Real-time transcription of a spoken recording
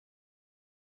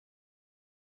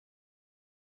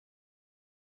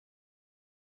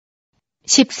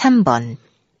13번.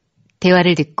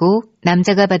 대화를 듣고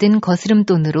남자가 받은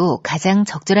거스름돈으로 가장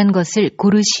적절한 것을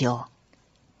고르시오.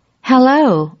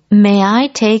 Hello, may I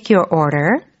take your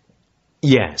order?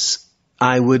 Yes,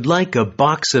 I would like a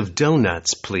box of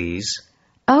donuts, please.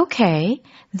 Okay,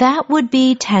 that would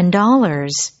be $10.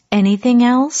 Anything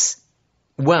else?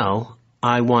 Well,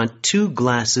 I want 2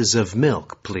 glasses of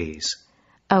milk, please.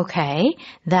 Okay,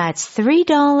 that's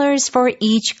 $3 for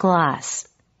each glass.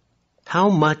 How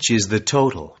much is the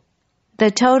total?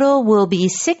 The total will be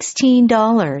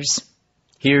 $16.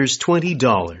 Here's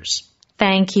 $20.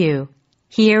 Thank you.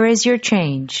 Here is your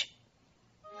change.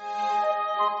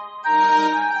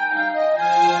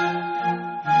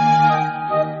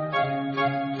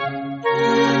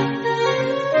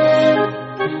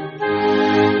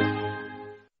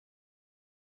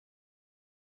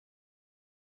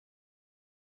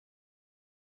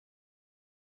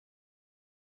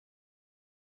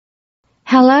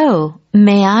 Hello,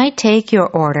 may I take your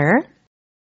order?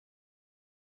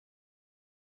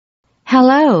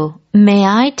 Hello, may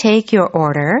I take your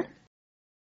order?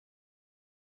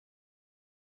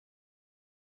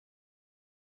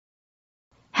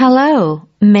 Hello,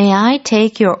 may I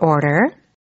take your order?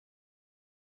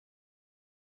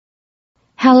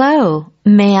 Hello,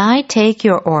 may I take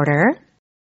your order?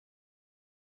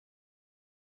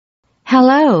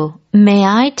 Hello, may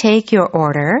I take your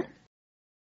order?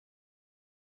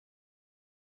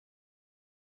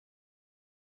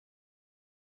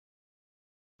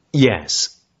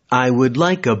 Yes, I would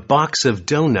like a box of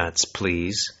donuts,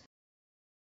 please.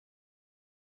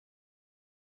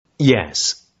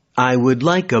 Yes, I would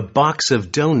like a box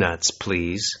of donuts,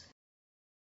 please.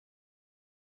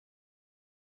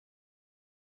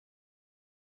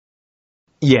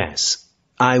 Yes,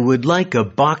 I would like a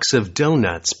box of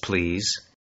donuts, please.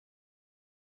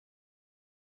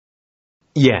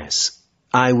 Yes,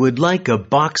 I would like a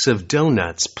box of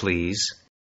donuts, please.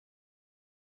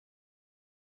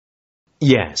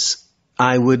 Yes,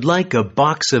 I would like a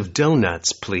box of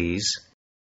donuts, please.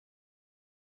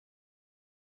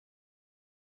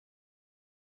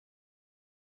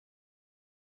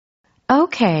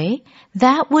 Okay,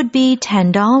 that would be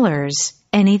 $10.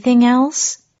 Anything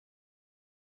else?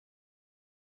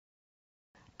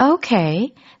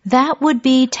 Okay, that would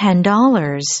be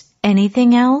 $10.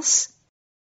 Anything else?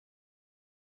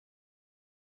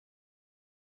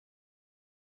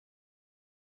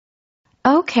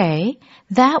 Okay,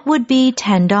 that would be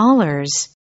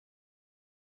 $10.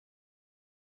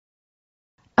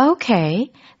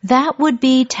 Okay, that would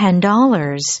be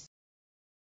 $10.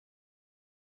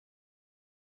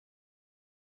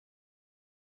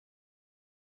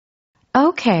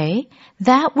 Okay,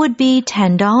 that would be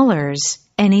 $10.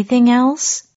 Anything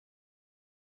else?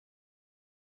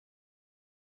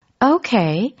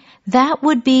 Okay, that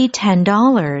would be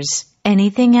 $10.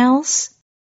 Anything else?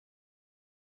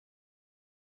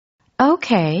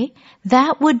 Okay,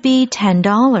 that would be $10.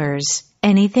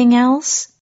 Anything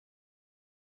else?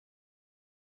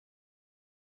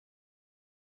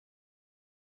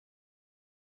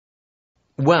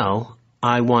 Well,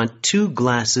 I want 2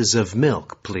 glasses of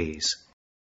milk, please.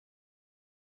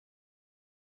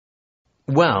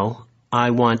 Well, I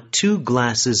want 2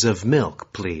 glasses of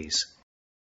milk, please.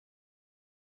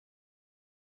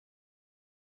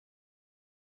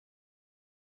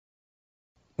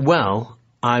 Well,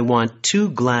 I want 2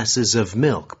 glasses of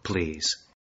milk, please.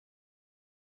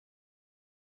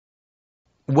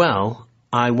 Well,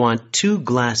 I want 2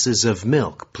 glasses of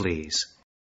milk, please.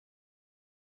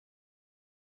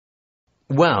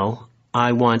 Well,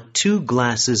 I want 2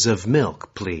 glasses of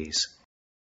milk, please.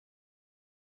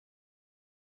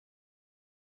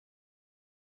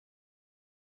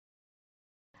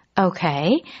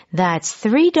 Okay, that's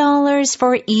 $3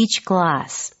 for each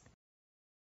glass.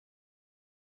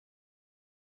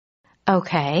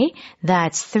 Okay,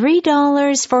 that's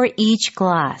 $3 for each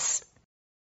glass.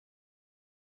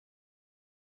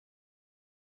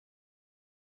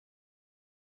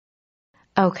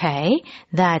 Okay,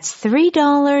 that's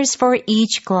 $3 for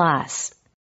each glass.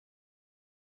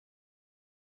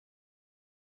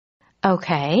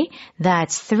 Okay,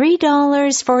 that's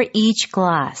 $3 for each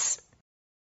glass.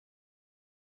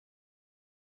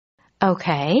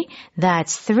 Okay,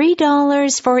 that's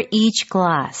 $3 for each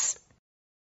glass.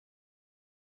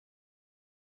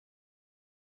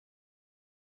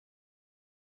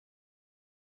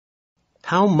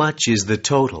 How much is the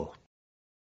total?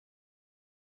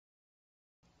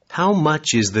 How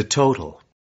much is the total?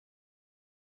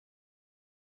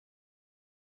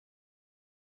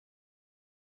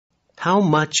 How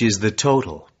much is the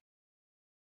total?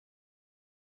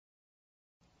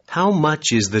 How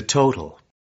much is the total?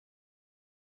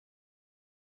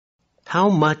 How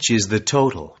much is the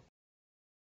total?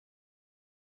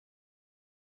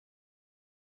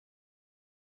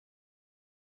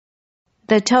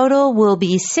 The total will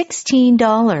be $16.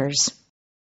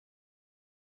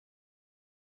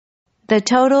 The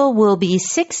total will be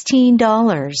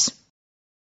 $16.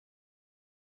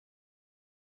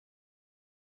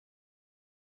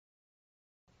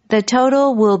 The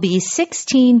total will be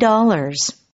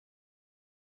 $16.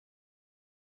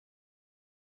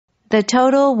 The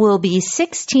total will be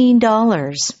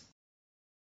 $16.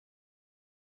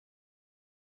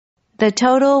 The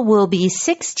total will be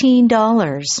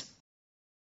 $16.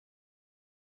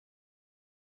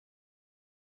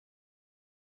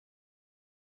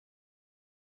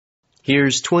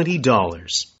 Here's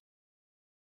 $20.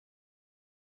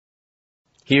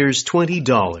 Here's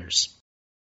 $20.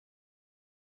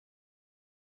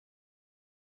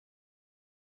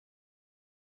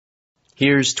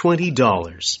 Here's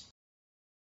 $20.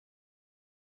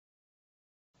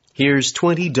 Here's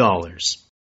 $20.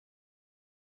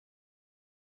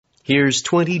 Here's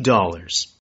 $20.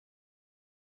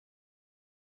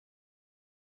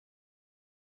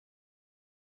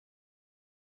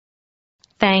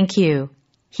 Thank you.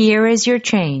 Here is your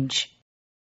change.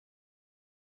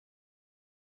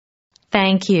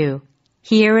 Thank you.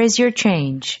 Here is your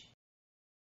change.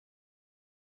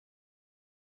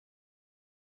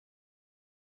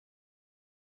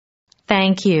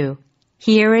 Thank you.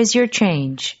 Here is your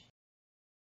change.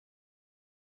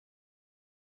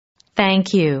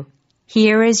 Thank you.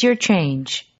 Here is your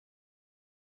change.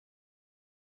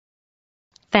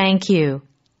 Thank you.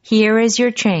 Here is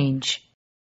your change.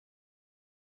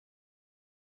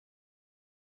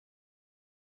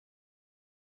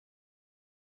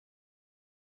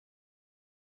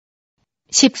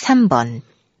 (13번)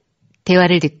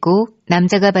 대화를 듣고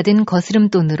남자가 받은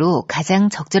거스름돈으로 가장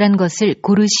적절한 것을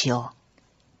고르시오.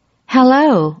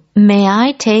 Hello, may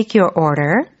I take your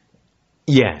order?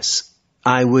 Yes,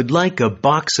 I would like a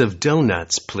box of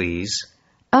donuts, please.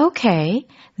 Okay,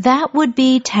 that would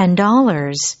be $10.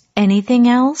 Anything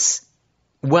else?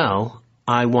 Well,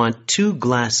 I want 2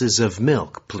 glasses of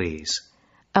milk, please.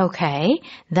 Okay,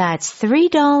 that's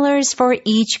 $3 for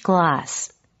each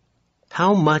glass.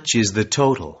 How much is the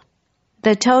total?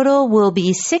 The total will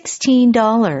be $16.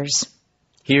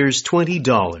 Here's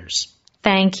 $20.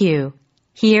 Thank you.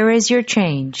 Here is your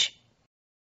change.